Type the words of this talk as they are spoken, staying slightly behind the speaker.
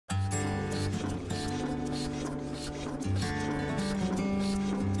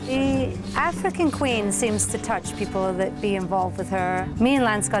African Queen seems to touch people that be involved with her. Me and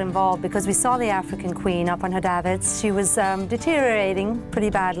Lance got involved because we saw the African Queen up on her davits. She was deteriorating pretty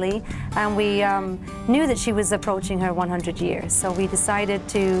badly, and we knew that she was approaching her 100 years. So we decided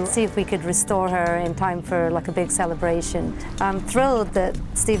to see if we could restore her in time for like a big celebration. I'm thrilled that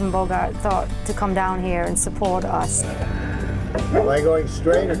Stephen Bogart thought to come down here and support us. Am I going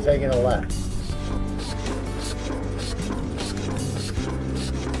straight or taking a left?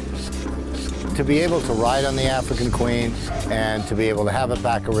 To be able to ride on the African Queen and to be able to have it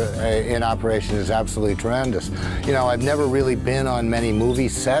back in operation is absolutely tremendous. You know, I've never really been on many movie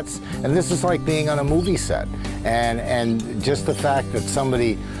sets, and this is like being on a movie set. And just the fact that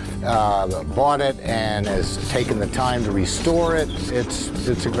somebody bought it and has taken the time to restore it,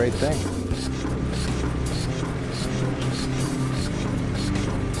 it's a great thing.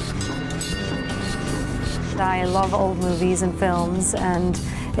 I love old movies and films, and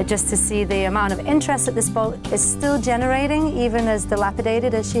just to see the amount of interest that this boat is still generating, even as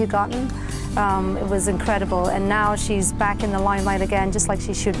dilapidated as she had gotten, it was incredible. And now she's back in the limelight again, just like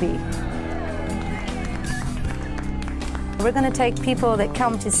she should be. We're going to take people that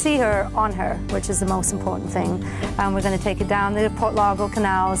come to see her on her, which is the most important thing. We're going to take it down the Port Largo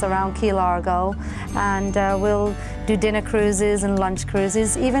canals around Key Largo, and we'll do dinner cruises and lunch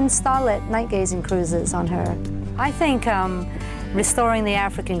cruises, even starlit night gazing cruises on her. I think restoring the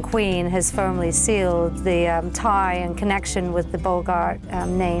African Queen has firmly sealed the tie and connection with the Bogart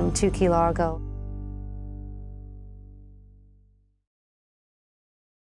name to Key Largo.